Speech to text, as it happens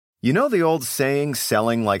You know the old saying,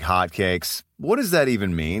 selling like hotcakes? What does that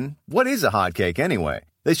even mean? What is a hotcake anyway?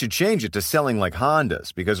 They should change it to selling like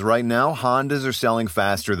Hondas, because right now Hondas are selling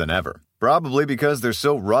faster than ever. Probably because they're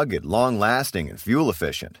so rugged, long-lasting, and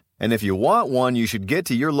fuel-efficient. And if you want one, you should get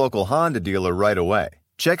to your local Honda dealer right away.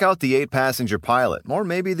 Check out the 8-passenger Pilot, or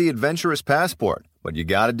maybe the adventurous Passport. But you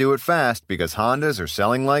gotta do it fast, because Hondas are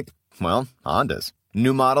selling like, well, Hondas.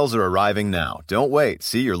 New models are arriving now. Don't wait.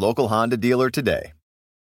 See your local Honda dealer today.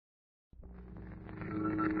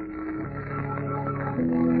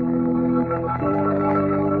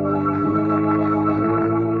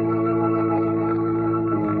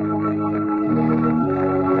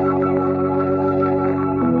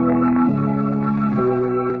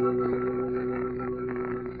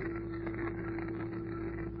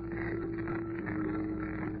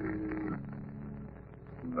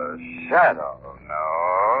 Shadow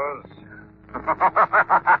knows.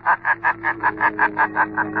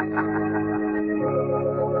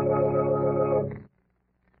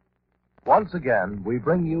 Once again, we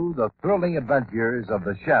bring you the thrilling adventures of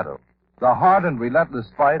the Shadow, the hard and relentless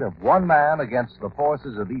fight of one man against the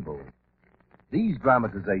forces of evil. These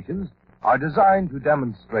dramatizations are designed to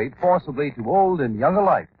demonstrate forcibly to old and young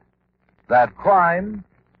alike that crime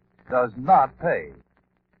does not pay.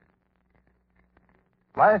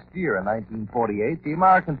 Last year, in 1948, the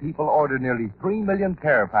American people ordered nearly 3 million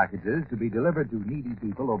care packages to be delivered to needy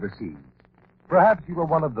people overseas. Perhaps you were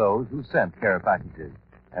one of those who sent care packages.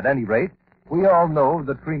 At any rate, we all know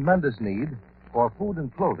the tremendous need for food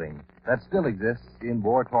and clothing that still exists in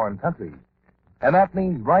war-torn countries. And that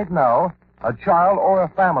means right now, a child or a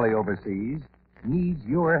family overseas needs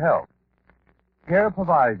your help. CARE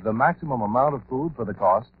provides the maximum amount of food for the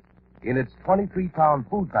cost in its 23-pound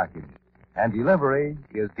food package, and delivery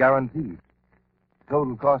is guaranteed.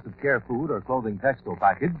 Total cost of CARE food or clothing textile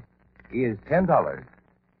package is $10.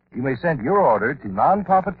 You may send your order to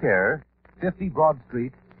Non-Profit Care, 50 Broad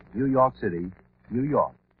Street, New York City, New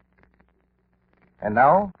York. And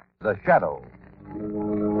now, The Shadow.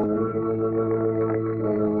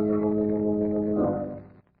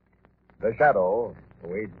 The Shadow,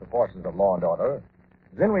 who aids the forces of law and order,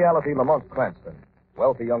 is in reality Lamont Cranston,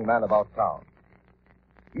 wealthy young man about town.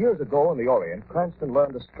 Years ago in the Orient, Cranston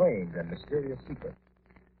learned a strange and mysterious secret.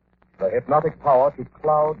 The hypnotic power to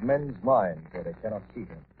cloud men's minds where they cannot see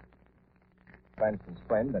him. Cranston's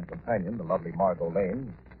friend and companion, the lovely Margot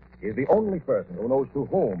Lane, is the only person who knows to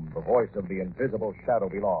whom the voice of the invisible Shadow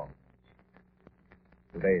belongs.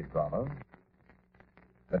 Today's drama,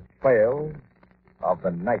 The Trail of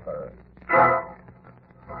the Knifer.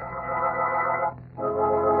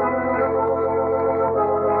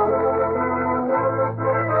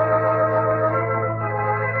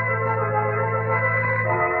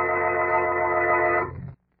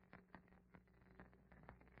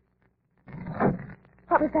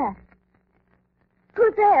 What was that?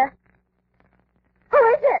 Who's there? Who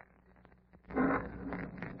is it?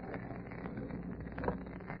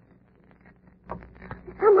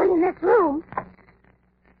 There's someone in this room.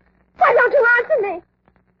 Why don't you answer me?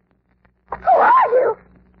 Who are you?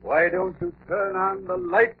 Why don't you turn on the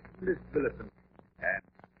light, Miss Millicent, and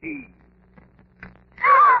see?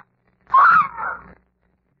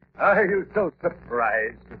 Are you so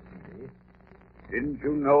surprised to see me? Didn't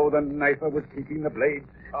you know the knifer was keeping the blade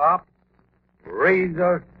sharp?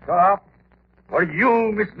 Razor sharp? For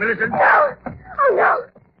you, Miss Millicent? No! Oh, no!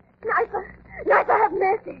 Knifer, have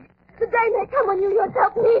mercy. The day may come when you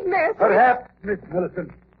yourself need mercy. Perhaps, Miss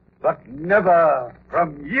Millicent, but never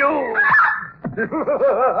from you. Okay.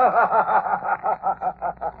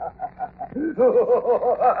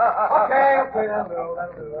 That'll do.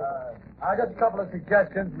 Just a couple of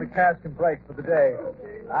suggestions, and the cast can break for the day.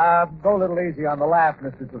 Go a little easy on the laugh,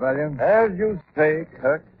 Mr. Trevelyan. As you say,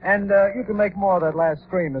 Kirk. And you can make more of that last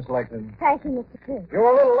scream, Miss Lexington. Thank you, Mr. Chris. You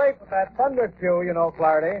were a little late with that thunder cue, you know,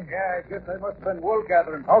 Flaherty. Yeah, I guess I must have been wool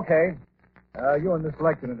gathering. Okay. You and Miss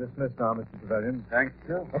Lexington are dismissed now, Mr. Trevelyan. Thanks,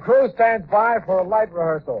 sir. The crew stands by for a light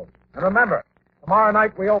rehearsal. And remember, tomorrow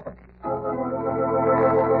night we open.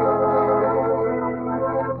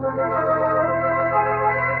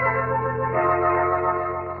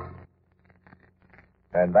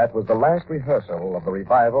 And that was the last rehearsal of the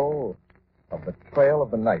revival of The Trail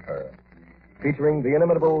of the Knifer, featuring the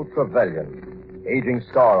inimitable Trevelyan, aging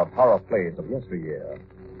star of horror plays of yesteryear.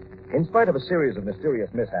 In spite of a series of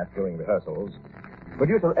mysterious mishaps during rehearsals,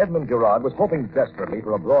 producer Edmund Gerard was hoping desperately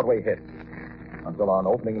for a Broadway hit. Until on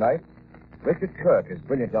opening night, Richard Kirk, his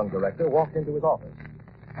brilliant young director, walked into his office.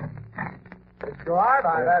 Miss Gerard,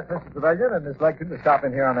 I've asked Mr. Trevelyan and Miss Lexington to stop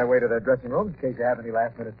in here on their way to their dressing rooms in case you have any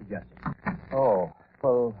last-minute suggestions. Oh,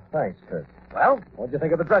 well, thanks, Kirk. Well, what'd you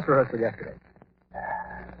think of the dress rehearsal yesterday?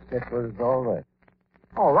 It was all right.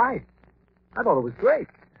 All right. I thought it was great.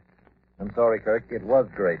 I'm sorry, Kirk. It was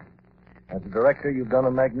great. As a director, you've done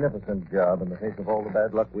a magnificent job in the face of all the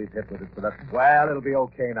bad luck we've hit with this production. Well, it'll be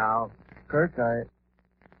okay now. Kirk,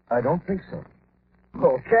 I don't think so.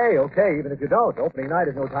 Okay, even if you don't. Opening night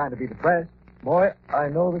is no time to be depressed. Boy, I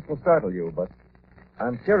know this will startle you, but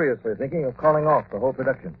I'm seriously thinking of calling off the whole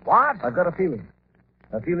production. What? I've got a feeling.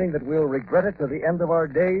 A feeling that we'll regret it to the end of our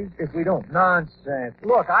days if we don't. Nonsense.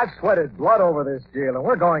 Look, I've sweated blood over this deal, and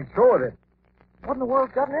we're going through with it. What in the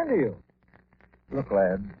world's gotten into you? Look,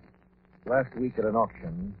 lad, last week at an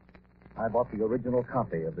auction, I bought the original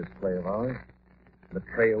copy of this play of ours, The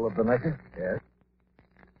Trail of the Knighter. Yes?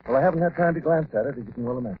 Well, I haven't had time to glance at it, as you can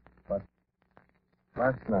well imagine. But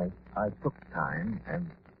last night, I took time and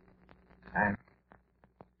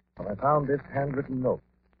well, I found this handwritten note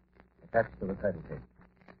attached to the title page.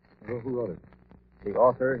 Who wrote it? The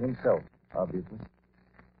author himself, obviously.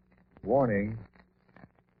 Warning.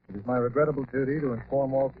 It is my regrettable duty to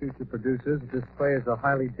inform all future producers that this play is a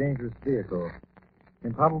highly dangerous vehicle.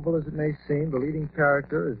 Improbable as it may seem, the leading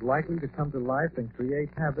character is likely to come to life and create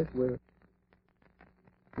havoc with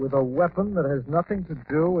a weapon that has nothing to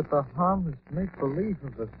do with the harmless make-believe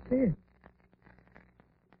of the thing.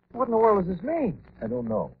 What in the world does this mean? I don't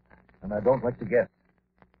know, and I don't like to guess.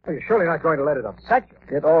 Well, you're surely not going to let it upset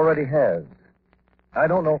you. It already has. I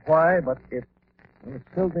don't know why, but it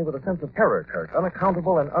filled me with a sense of terror, Kirk.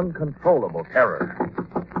 Unaccountable and uncontrollable terror.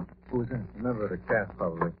 Who is that? A member of the cast,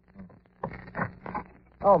 probably.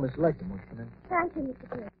 Oh, Miss Lecton wants to come in. Thank you, Mr.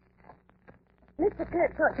 Kirk. Mr.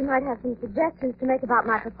 Kirk thought you might have some suggestions to make about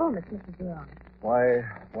my performance, Mr. Gerard. Why,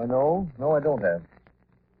 no. No, I don't have.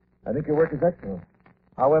 I think your work is excellent.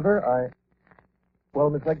 However, Well,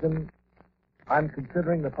 Miss Lecton, I'm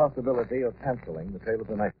considering the possibility of canceling The Trail of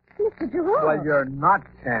the Night. Mr. Gerard. Well, you're not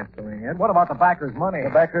canceling it. What about the backers' money? The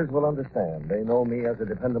backers will understand. They know me as a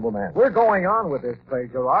dependable man. We're going on with this play,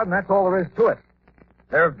 Gerard, and that's all there is to it.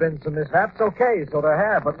 There have been some mishaps, okay, so there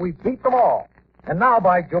have, but we beat them all. And now,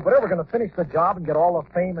 by Jupiter, we're going to finish the job and get all the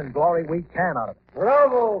fame and glory we can out of it.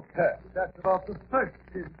 Bravo, Kirk. That's about the first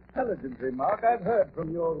intelligent remark I've heard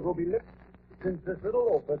from your ruby lips since this little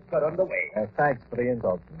opus got underway. Thanks for the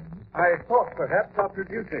insult. I thought perhaps our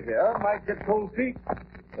producer here might get cold feet.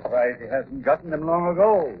 Surprised he hasn't gotten them long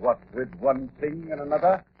ago, what with one thing and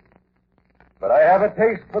another. But I have a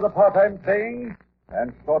taste for the part I'm playing,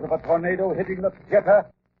 and sort of a tornado hitting the theater,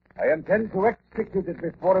 I intend to execute it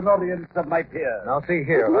before an audience of my peers. Now, see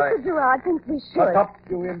here, Mr. Gerard thinks we should. Shut up,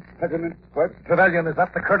 you impertinent squirt. Trevelyan, is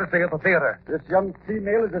that the courtesy of the theater? This young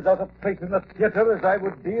female is as out of place in the theater as I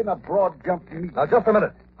would be in a broad jump meet. Now, just a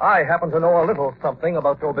minute. I happen to know a little something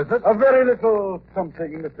about your business. A very little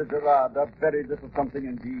something, Mr. Gerard. A very little something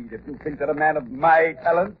indeed. If you think that a man of my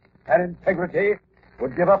talent and integrity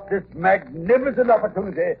would give up this magnificent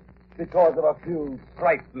opportunity because of a few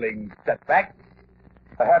trifling setbacks.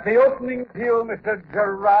 A happy opening to you, Mr.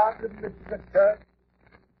 Gerard and Mr. Kirk.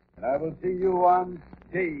 And I will see you on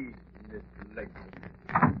stage, Miss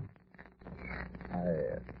Lecton.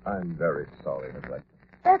 I'm very sorry, Miss Lecton.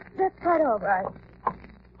 That's quite all right.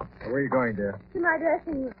 Where are you going, dear? To my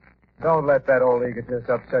dressing room. Don't let that old egotist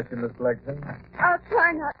upset you, Miss Lecton. I'll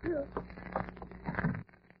try not to.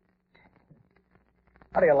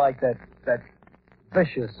 How do you like that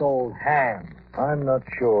vicious old ham? I'm not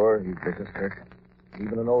sure he's vicious, Kirk.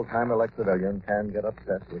 Even an old-timer like Trevelyan can get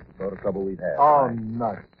upset with the sort of trouble we've had. Oh,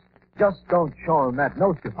 nuts. Just don't show him that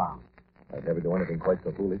note you found. I'd never do anything quite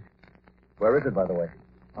so foolish. Where is it, by the way?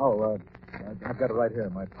 Oh, I've got it right here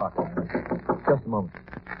in my pocket. Just a moment.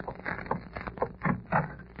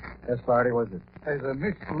 Yes, Flaherty, what is it? There's a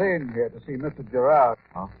Miss Lane here to see Mr. Gerard.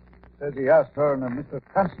 Huh? Says he asked her and Mr.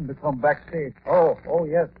 Cranston to come backstage. Oh,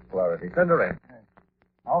 yes, Flaherty. Send her in.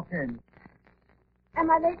 Okay. Am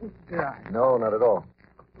I late, Mr. Gerard? No, not at all.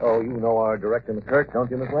 Oh, you know our director, Miss Kirk, don't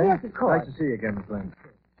you, Miss Lane? Yes, of course. Nice to see you again, Miss Lane.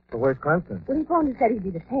 So where's Cranston? Well, he phoned and said he'd be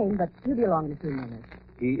detained, but he'll be along in a few minutes.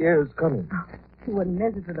 He is coming. He wouldn't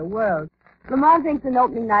miss it for the world. Lamont thinks an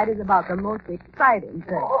opening night is about the most exciting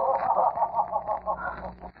thing.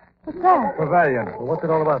 What's that? Trevelyan. Well, what's it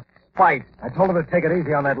all about? Fight. I told him to take it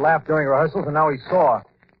easy on that laugh during rehearsals, and now he's sore.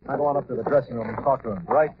 I'll go on up to the dressing room and talk to him.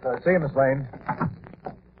 Right, See you, Miss Lane.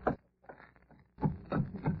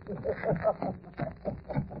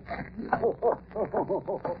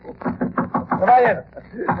 Trevelyan!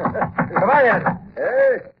 Trevelyan!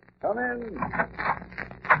 Hey, come in.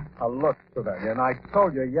 Now, look, Trevelyan, I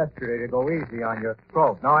told you yesterday to go easy on your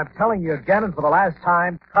throat. Now, I'm telling you again, and for the last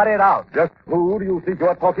time, cut it out. Just who do you think you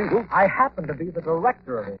are talking to? I happen to be the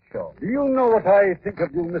director of this show. Do you know what I think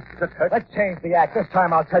of you, Mr. Kirk? Let's change the act. This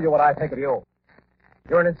time I'll tell you what I think of you.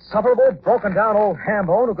 You're an insufferable, broken-down old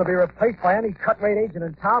hambone who could be replaced by any cut-rate agent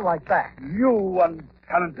in town like that. You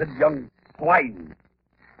untalented young swine.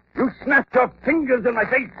 You snapped your fingers in my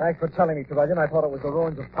face. Thanks for telling me, Trevelyan. I thought it was the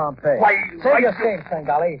ruins of Pompeii. Why, Save your sting,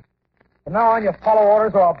 Sangali. From now on, you follow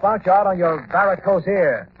orders or I'll bounce you out on your varicose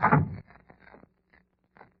ear.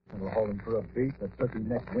 We'll hold him for a beat, a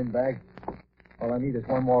turkey-necked windbag. All I need is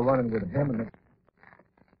one more run-in with him and then...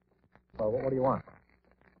 Well, what do you want?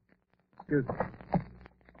 Excuse me.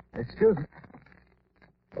 Excuse me.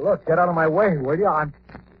 Well, look, get out of my way, will you?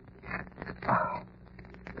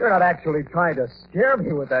 You're not actually trying to scare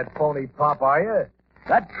me with that phony pop, are you?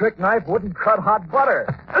 That trick knife wouldn't cut hot butter.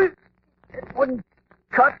 It wouldn't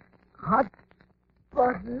cut hot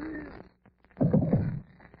butter.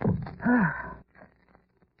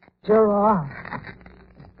 Gerard.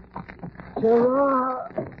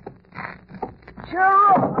 Gerard.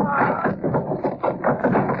 Gerard.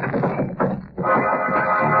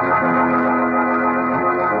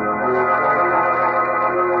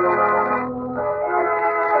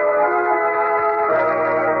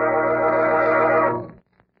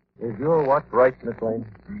 Is your watch right, Miss Lane?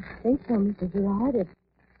 I think so, Mr. Gerard. It's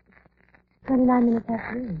 29 minutes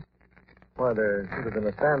after 8. Why, there should have been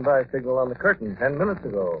a standby signal on the curtain 10 minutes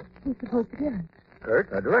ago. Who's supposed to get it?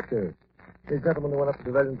 Kurt, our director. The gentleman who went up to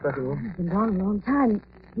the Trevelyan dressing room. He's been gone a long time.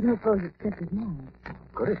 You don't suppose it's just his man.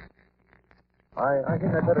 Could it? I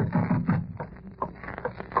think I'd better...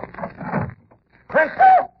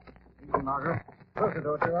 Presto! Easy, Margaret. Close the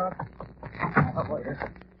door, Gerard.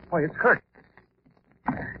 Why, it's Kurt.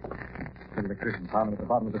 The electrician found him at the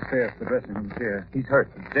bottom of the stairs to the dressing room chair. He's hurt.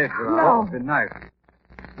 He's dead, Gerard. No. He's been knifed.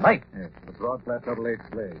 Knife? Yes, with a broad, flat, double-edged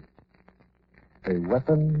blade. A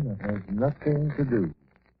weapon that has nothing to do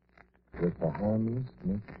with the harmless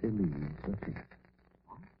make-believe of it.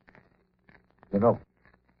 The note.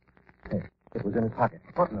 Hey, it was in his pocket.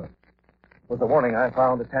 What note? It was the warning I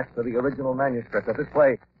found attached to the original manuscript of this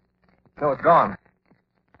play. No, it's gone.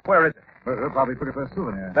 Where is it? Well, they'll probably put it for a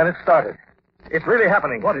souvenir. Then it started. It's really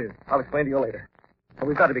happening. What is? I'll explain to you later. But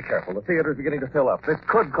we've got to be careful. The theater's beginning to fill up. This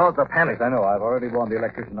could cause a panic. I know. I've already warned the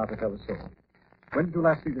electrician not to tell the soul. When did you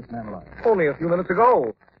last see this man alive? Only a few minutes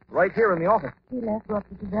ago. Right here in the office. He left to go up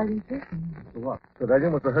to Trevelyan station. For what?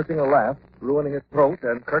 Trevelyan was rehearsing a laugh, ruining his throat,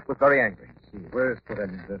 and Kirk was very angry. Where's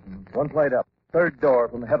Trevelyan's dressing room? One flight up. Third door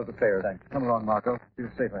from the head of the stairs. Thanks. Come along, Marco. Feel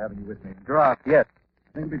safer having you with me. Gerard. Yes.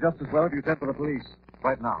 I think it'd be just as well if you sent for the police.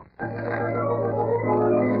 Right now.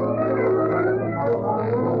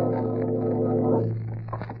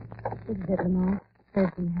 This is it, Lamar.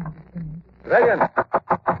 Third from the head of the stairs. Trevelyan!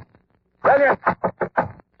 Trevelyan!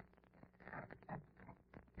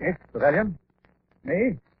 Yes, Trevelyan?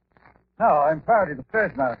 Me? No, I'm Faraday, the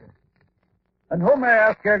stage manager. And whom may I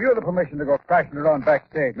ask gave you the permission to go crashing around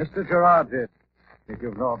backstage? Mr. Gerard did. If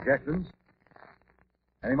you've no objections.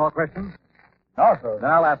 Any more questions? No, sir. Then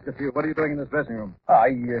I'll ask a few. What are you doing in this dressing room? I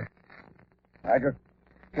just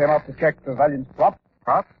came up to check Trevelyan's prop.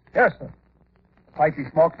 Prop? Yes, sir. The pipe he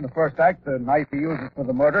smokes in the first act, the knife he uses for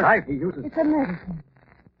the murder. Knife he uses? It's a medicine.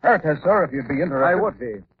 Curtis, sir, if you'd be interested. I would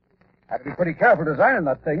be. Had to be pretty careful designing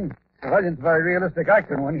that thing. Trevelyan's a very realistic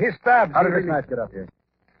actor. When he stabbed... How did this knife get up here?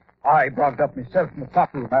 I brought it up myself from the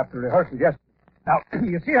top room after rehearsal yesterday. Now,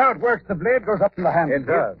 you see how it works? The blade goes up in the hand. It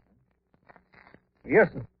does. Yes,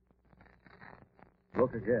 sir.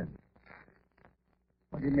 Look again.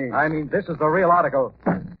 What do you mean? I mean, this is the real article.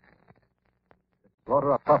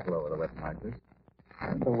 Slaughter a buffalo with a weapon like this.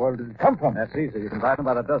 Where in the world did it come from? That's easy. You can buy them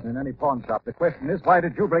by the dozen in any pawn shop. The question is, why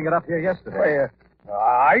did you bring it up here yesterday? Why,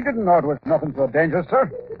 I didn't know it was nothing so dangerous, sir.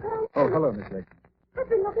 Oh, hello, Miss Lake. I've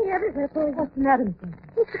been looking everywhere for you. What's the matter, Mr.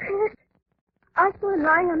 Kirk? I saw him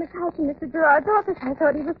lying on the couch in Mr. Gerard's office. I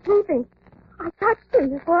thought he was sleeping. I touched him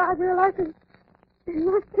before I realized that he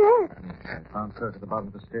was dead. I found Kirk at the bottom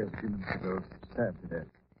of the stairs a few minutes ago, stabbed to death.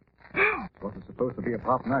 What was supposed to be a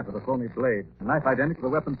prop knife with a phony blade. A knife identical to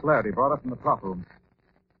the weapon Flaherty brought up from the prop room.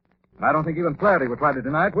 And I don't think even Flaherty would try to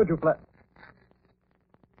deny it, would you, Flaherty?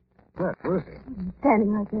 Where's he? He's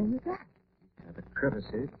standing right there in the grass. Had the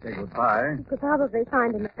courtesy to say goodbye. You could probably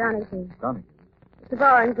find him at Donahue. Donahue. It's a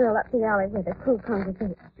bar and grill up the alley where the crew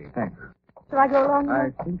congregate. Thanks. Shall I go along with I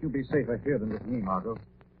you? think you'll be safer here than with me, Margot.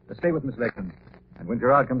 Stay with Miss Lakeland. And when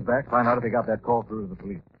Gerard comes back, find out if he got that call through to the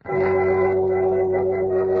police.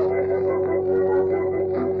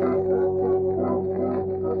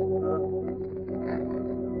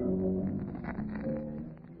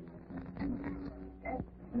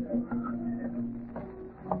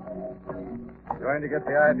 starting to get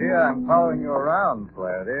the idea I'm following you around,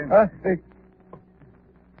 Flaherty.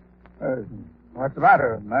 What's the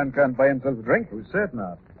matter? A man can't buy himself a drink. Who said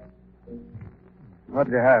not? What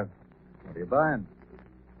do you have? What are you buying?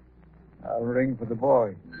 I'll ring for the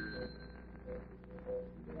boy.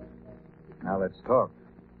 Now let's talk.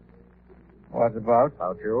 What about?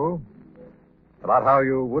 About you. About how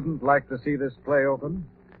you wouldn't like to see this play open.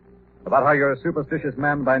 About how you're a superstitious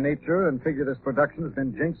man by nature and figure this production has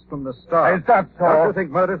been jinxed from the start. Is that so? Don't you think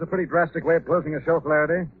murder's a pretty drastic way of closing a show,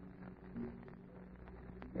 Flaherty?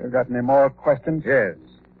 You got any more questions? Yes.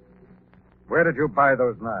 Where did you buy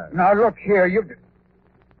those knives? Now, look here,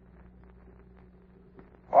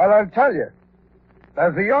 Well, I'll tell you.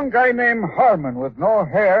 There's a young guy named Harmon with no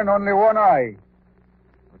hair and only one eye.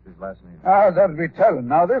 What's his last name? That'll be telling.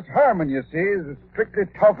 Now, this Harmon, you see, is a strictly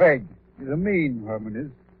tough egg. He's a mean Harmon is.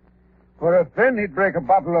 For a fin, he'd break a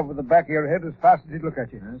bottle over the back of your head as fast as he'd look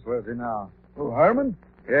at you. Yes, where's he now? Who, Harmon?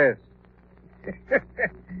 Yes.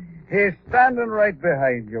 He's standing right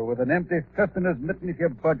behind you with an empty fist in his mitten. If you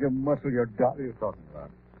budge a muscle, you're done. What are you talking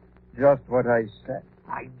about? Just what I said.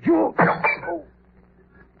 You!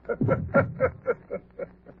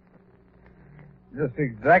 Just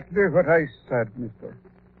exactly what I said, mister.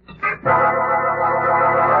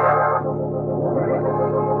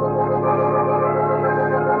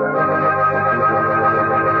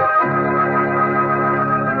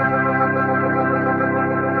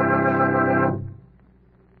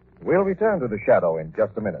 We'll return to the shadow in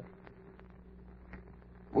just a minute.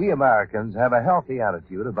 We Americans have a healthy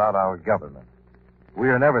attitude about our government. We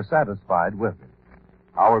are never satisfied with it.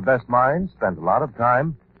 Our best minds spend a lot of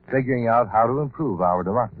time figuring out how to improve our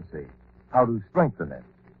democracy, how to strengthen it.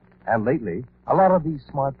 And lately, a lot of these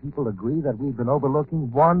smart people agree that we've been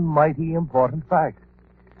overlooking one mighty important fact.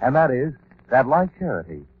 And that is that, like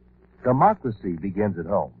charity, democracy begins at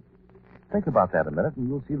home. Think about that a minute and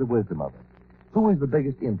you'll see the wisdom of it. Who is the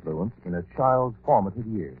biggest influence in a child's formative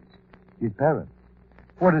years? His parents.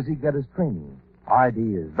 Where does he get his training,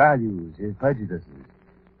 ideas, values, his prejudices?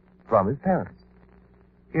 From his parents.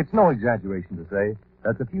 It's no exaggeration to say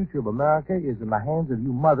that the future of America is in the hands of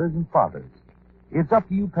you mothers and fathers. It's up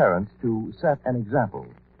to you parents to set an example,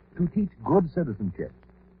 to teach good citizenship,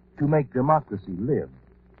 to make democracy live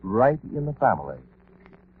right in the family.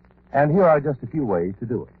 And here are just a few ways to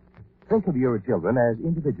do it. Think of your children as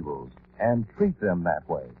individuals and treat them that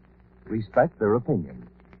way. Respect their opinions.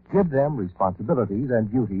 Give them responsibilities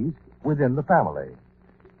and duties within the family.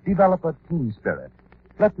 Develop a team spirit.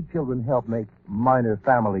 Let the children help make minor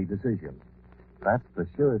family decisions. That's the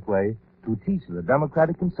surest way to teach the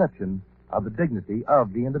democratic conception of the dignity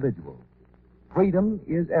of the individual. Freedom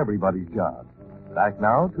is everybody's job. Back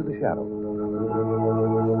now to the shadow.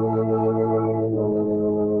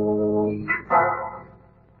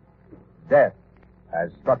 Death has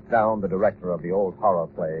struck down the director of the old horror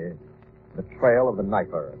play, The Trail of the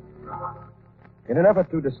Knifer. In an effort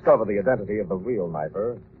to discover the identity of the real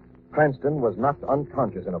Knifer, Cranston was knocked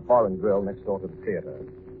unconscious in a bar and grill next door to the theater.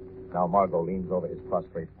 Now Margot leans over his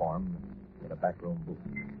prostrate form in a backroom booth.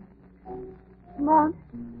 Lamont?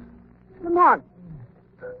 Lamont?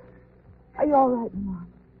 Are you all right, Lamont?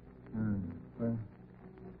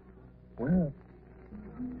 Well,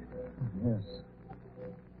 yes.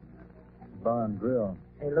 Bar and grill.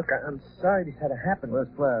 Hey, look, I'm sorry this had to happen. Where's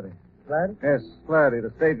Flaherty? Flaherty? Yes, Flaherty,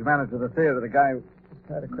 the stage manager of the theater, the guy who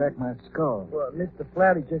tried to crack my skull. Well, Mr.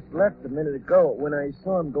 Flaherty just left a minute ago. When I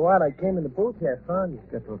saw him go out, I came in the booth here. I found you.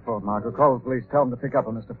 Get to the phone, Margot. Call the police. Tell them to pick up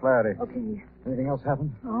on Mr. Flaherty. Okay. Anything else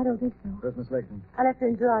happen? Oh, I don't think so. Where's Miss Lakeman? I left her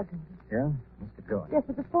in Gerard's. Yeah? Let's get going. Yes,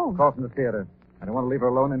 with the phone. Call from the theater. I don't want to leave her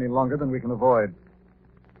alone any longer than we can avoid.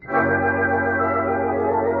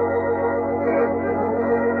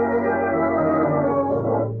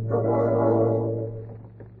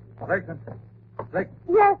 Lakeman. Lakeman.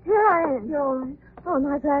 Yes, here I am. You're all right. Oh, am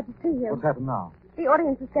I glad to see you. What's happened now? The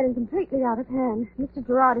audience is getting completely out of hand. Mr.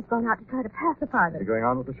 Gerard has gone out to try to pacify Are you them. going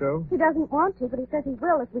on with the show? He doesn't want to, but he says he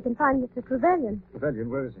will if we can find Mr. Trevelyan. Trevelyan,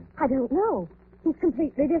 where is he? I don't know. He's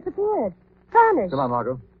completely disappeared. Vanished. Come on,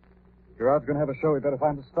 Margot. Gerard's going to have a show. We better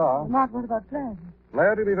find a star. Mark, what about Flaherty?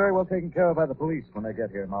 Flaherty will be very well taken care of by the police when they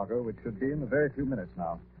get here, Margot, which should be in a very few minutes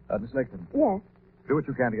now. Miss Lakeman, Yes. do what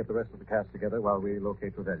you can to get the rest of the cast together while we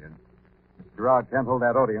locate Trevelyan. Mr. Gerard can't hold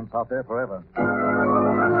that audience out there forever.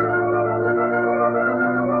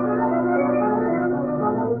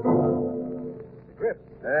 Grip,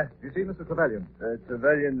 you see Mr. Trevelyan?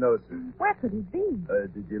 Trevelyan, no, sir. Where could he be?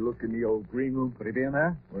 Did you look in the old green room? Could he be in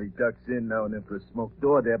there? Well, he ducks in now and then for a smoke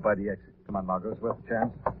door there by the exit. Come on, Margot. It's worth a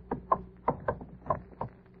chance.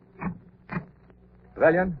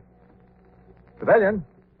 Trevelyan? Trevelyan?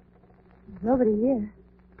 Nobody here.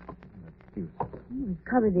 We've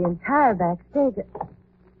covered the entire backstage.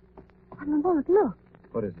 Oh, no, look.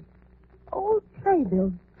 What is it? Old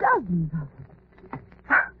playbills, dozens of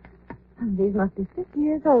them. These must be 50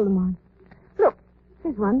 years old, Lamont. Look,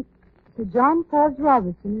 here's one. Sir John Forbes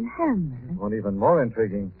Robertson in Hamlet. One even more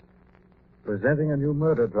intriguing. Presenting a new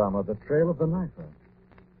murder drama, The Trail of the Knifer.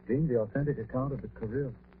 Being the authentic account of the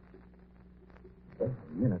career. Wait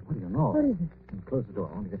a minute, what do you know? What is it? Close the door.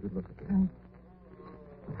 I want to get you to look at this.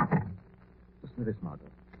 Right. Listen to this,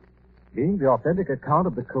 Margaret. Being the authentic account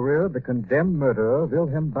of the career of the condemned murderer,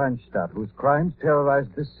 Wilhelm Beinstadt, whose crimes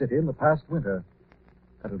terrorized this city in the past winter.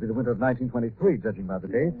 That'll be the winter of 1923, judging by the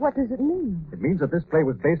date. What does it mean? It means that this play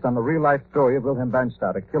was based on the real-life story of Wilhelm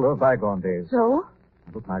Beinstadt, a killer of bygone days. So?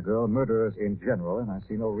 Look, my girl, murderers in general, and I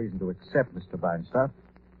see no reason to accept Mr. Beinstadt,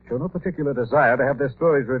 show no particular desire to have their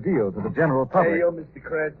stories revealed to the general public. Hey, you're Mr.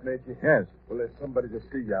 Krantz, Major. Yes. Well, there's somebody to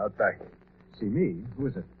see you out back. See me? Who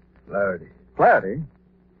is it? Flaherty. Flaherty?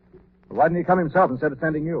 Well, why didn't he come himself instead of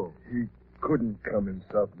sending you? He couldn't come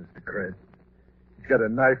himself, Mr. Krantz. He's got a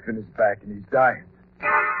knife in his back and he's dying.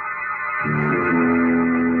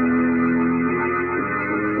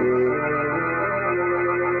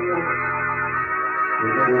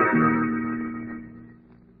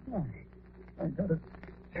 I gotta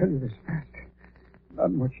tell you this fast.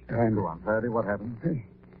 Not much time. Go on, Flaherty. What happened?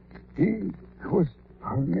 He was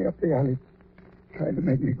following me up the alley, trying to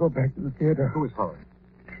make me go back to the theater. Who is following?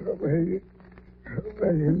 Trevelyan.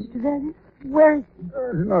 Mr. Trevelyan? Where is he?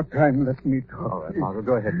 There's no time. Let me talk. All right, Margaret.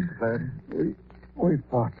 Go ahead, Mr. Flaherty. We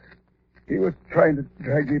fought. He was trying to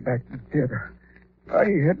drag me back to the theater. I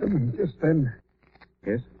hit him, and just then...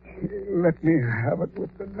 Yes? He let me have it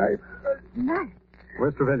with the knife. Knife?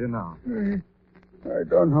 Where's Trevelyan now? I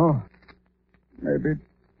don't know. Maybe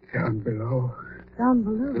down below. Down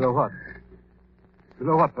below. Below what?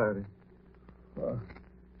 Below what, Flaherty?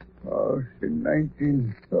 In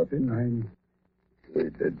 1939, we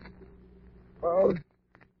did Faust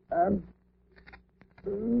and...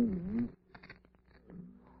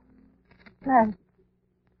 Flaherty.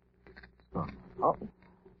 Stop. Oh. What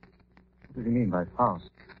does he mean by Faust?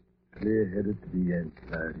 Clear-headed to the end,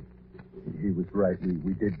 Flaherty. He was right.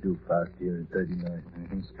 We did do Faust here in 39.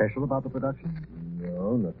 Anything special about the production?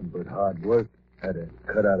 No, nothing but hard work. Had to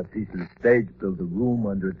cut out a piece of the stage, build a room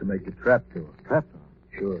under it to make a trapdoor. Trapdoor?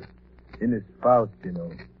 Sure. In his Faust, you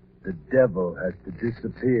know, the devil has to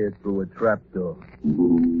disappear through a trapdoor.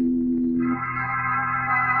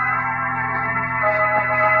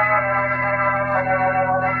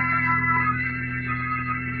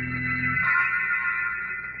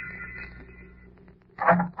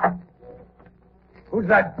 Who's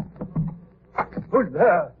that? Who's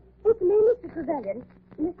there? It's me, Mr. Trevelyan.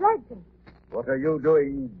 Miss Legson. What are you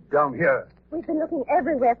doing down here? We've been looking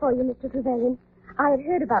everywhere for you, Mr. Trevelyan. I had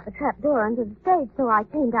heard about the trap door under the stage, so I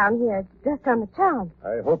came down here just on the chance.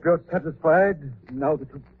 I hope you're satisfied now that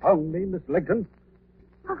you've found me, Miss Legson.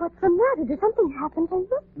 Oh, what's the matter? Did something happen to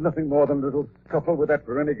you? Nothing more than a little scuffle with that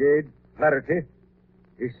renegade, Flaherty.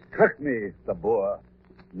 He struck me, the boar.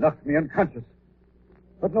 Knocked me unconscious.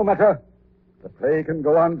 But no matter. The play can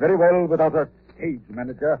go on very well without a stage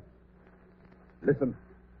manager. Listen.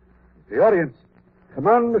 The audience. Come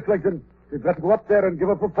on, Miss Legson. We've got to go up there and give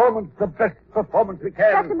a performance, the best performance we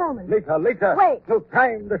can. Just a moment. Later. Wait. No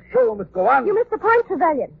time. The show must go on. You missed the point,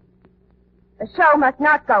 Trevelyan. The show must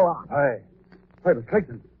not go on. Aye. Why, Miss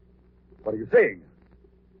Legson, what are you saying?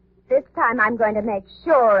 This time I'm going to make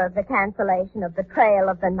sure of the cancellation of The Trail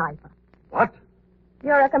of the Knifer. What?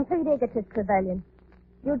 You're a complete egotist, Trevelyan.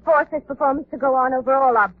 You'd force this performance to go on over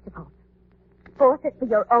all obstacles. Force it for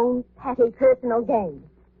your own petty personal gain.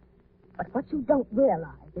 But what you don't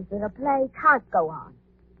realize is that a play can't go on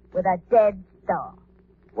with a dead star.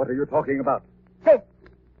 What are you talking about? This.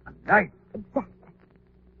 A knife? Exactly.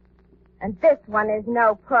 And this one is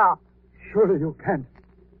no prop. Surely you can't.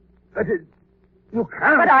 That is, you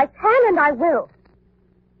can't. But I can and I will.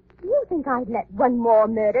 You think I'd let one more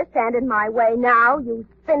murder stand in my way now, you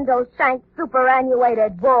spindle-shanked,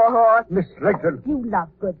 superannuated warhorse? Miss Legson. You love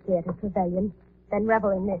good theater, Trevelyan. Then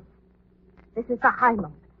revel in this. This is the high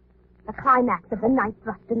moment. The climax of the night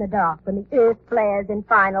thrust in the dark when the earth flares in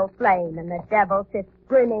final flame and the devil sits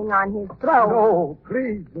grinning on his throne. No,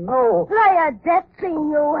 please, no. Play a death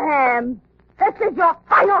scene, you ham. This is your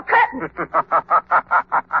final curtain.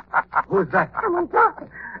 Who's that? Someone talking.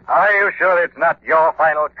 Are you sure it's not your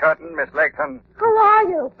final curtain, Miss Legson? Who are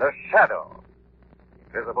you? The shadow.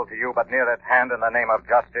 Visible to you but near at hand in the name of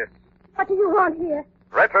justice. What do you want here?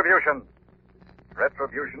 Retribution.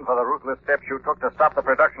 Retribution for the ruthless steps you took to stop the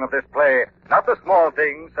production of this play. Not the small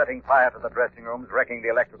things, setting fire to the dressing rooms, wrecking the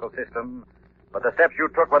electrical system, but the steps you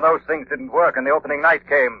took when those things didn't work and the opening night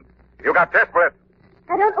came. You got desperate.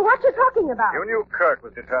 I don't know what you're talking about. You knew Kirk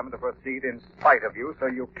was determined to proceed in spite of you, so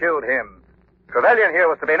you killed him. Trevelyan here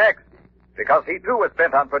was to be next, because he too was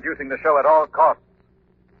bent on producing the show at all costs.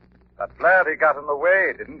 But Flaherty got in the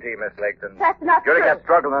way, didn't he, Miss Laketon? That's not During true. that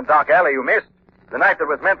struggle in the dark alley, you missed. The knife that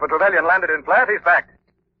was meant for Trevelyan landed in Flaherty's back.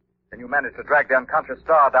 Then you managed to drag the unconscious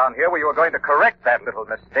Star down here where you were going to correct that little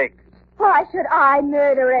mistake. Why should I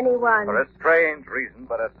murder anyone? For a strange reason,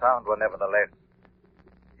 but a sound one nevertheless.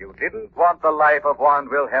 You didn't want the life of Juan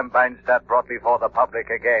Wilhelm Beinstadt brought before the public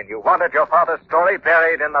again. You wanted your father's story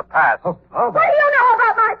buried in the past. What do you know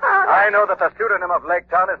about my father? I know that the pseudonym of Lake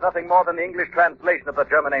Town is nothing more than the English translation of the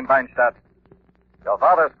German name Beinstadt. Your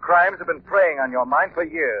father's crimes have been preying on your mind for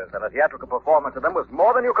years, and a theatrical performance of them was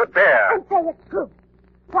more than you could bear. And say it's true.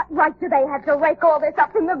 What right do they have to rake all this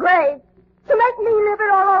up from the grave? To make me live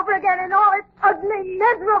it all over again in all its ugly,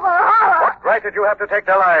 miserable horror? What right did you have to take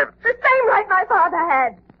their lives? The same right my father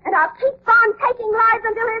had. And I'll keep on taking lives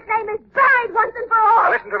until his name is buried once and for all.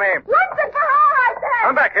 Now listen to me. Once and for all, I said.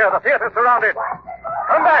 Come back here. The theater's surrounded.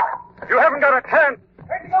 Come back. You haven't got a chance.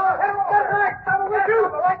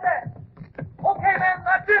 Okay, man,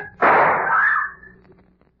 that's it.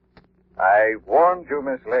 I warned you,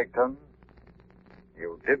 Miss Laketon.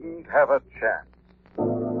 You didn't have a chance.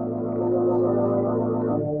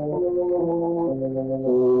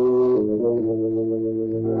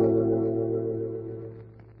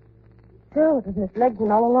 Sure, it was Miss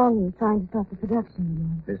Legton all along who was trying to stop the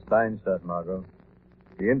production. Miss Beinstadt, Margot.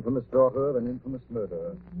 The infamous daughter of an infamous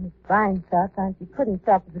murderer. Miss Beinstadt found she couldn't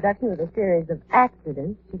stop the production with a series of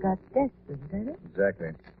accidents. She got desperate, is that it?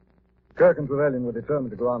 Exactly. Kirk and Trevelyan were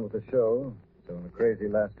determined to go on with the show, so in a crazy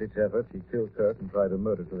last-ditch effort, she killed Kirk and tried to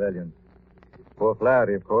murder Trevelyan. Poor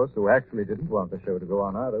Flaherty, of course, who actually didn't want the show to go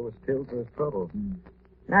on either, was killed for his trouble.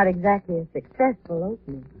 Not exactly a successful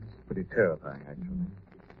opening. It's pretty terrifying, actually.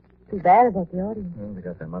 Too bad about the audience. Well, they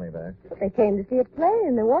got their money back. But they came to see a play,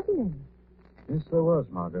 and there wasn't any. Yes, there was,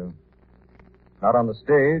 Margot. Not on the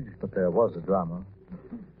stage, but there was a drama.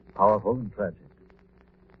 Powerful and tragic.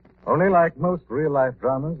 Only like most real-life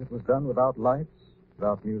dramas, it was done without lights,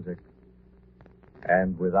 without music,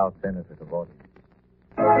 and without benefit of audience.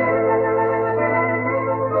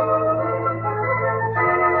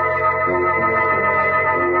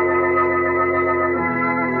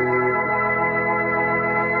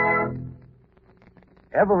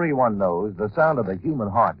 Everyone knows the sound of the human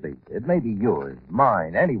heartbeat. It may be yours,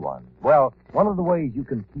 mine, anyone. Well, one of the ways you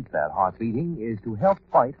can keep that heart beating is to help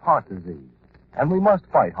fight heart disease. And we must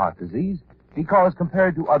fight heart disease because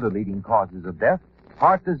compared to other leading causes of death,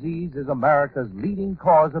 heart disease is America's leading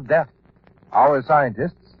cause of death. Our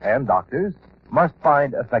scientists and doctors must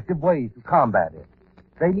find effective ways to combat it.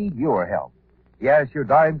 They need your help. Yes, your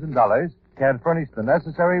dimes and dollars can furnish the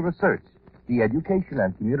necessary research, the education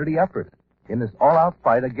and community effort in this all-out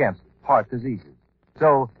fight against heart diseases.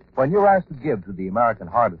 So, when you're asked to give to the American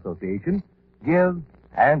Heart Association, give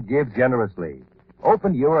and give generously.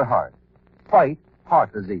 Open your heart. Fight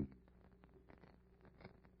heart disease.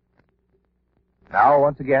 Now,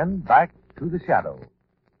 once again, back to the shadow.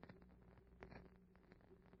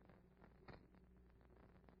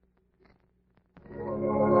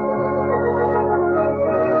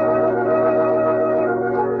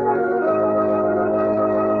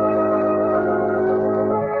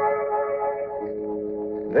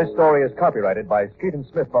 This story is copyrighted by Street and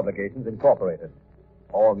Smith Publications, Incorporated.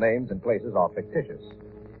 All names and places are fictitious.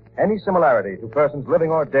 Any similarity to persons living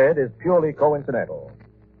or dead is purely coincidental.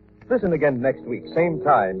 Listen again next week, same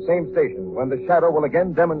time, same station, when the Shadow will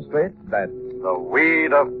again demonstrate that The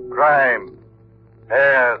weed of crime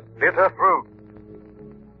bears bitter fruit.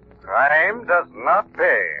 Crime does not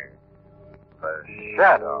pay. The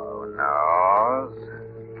Shadow knows.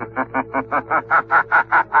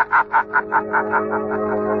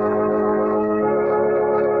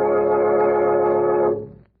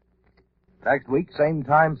 Next week, same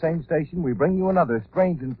time, same station, we bring you another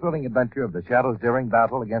strange and thrilling adventure of the Shadow's daring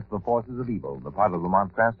battle against the forces of evil. The part of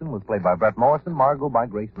Lamont Cranston was played by Brett Morrison, Margot by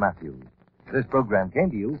Grace Matthews. This program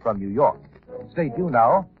came to you from New York. Stay tuned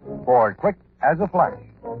now for Quick as a Flash.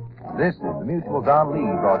 This is the Mutual Don Lee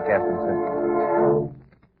Broadcasting System.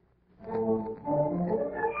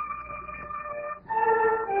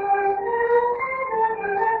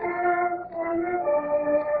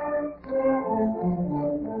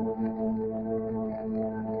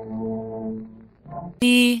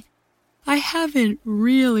 I haven't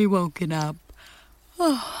really woken up.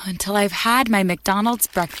 Until I've had my McDonald's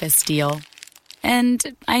breakfast deal.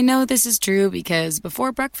 And I know this is true because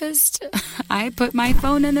before breakfast, I put my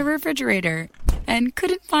phone in the refrigerator and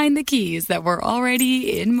couldn't find the keys that were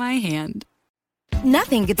already in my hand.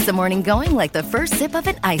 Nothing gets the morning going like the first sip of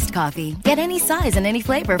an iced coffee. Get any size and any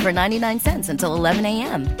flavor for 99 cents until 11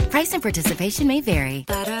 a.m. Price and participation may vary.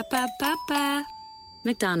 Ba-da-ba-ba-ba.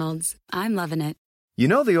 McDonald's. I'm loving it. You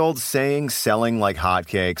know the old saying, selling like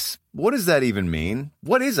hotcakes? What does that even mean?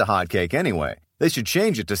 What is a hotcake anyway? They should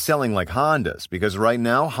change it to selling like Hondas, because right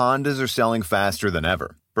now Hondas are selling faster than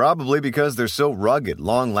ever. Probably because they're so rugged,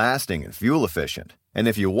 long-lasting, and fuel-efficient. And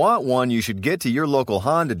if you want one, you should get to your local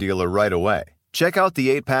Honda dealer right away. Check out the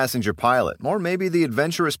 8-passenger Pilot, or maybe the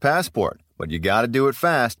adventurous Passport. But you gotta do it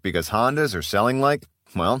fast, because Hondas are selling like,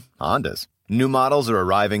 well, Hondas. New models are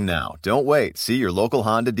arriving now. Don't wait. See your local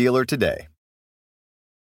Honda dealer today.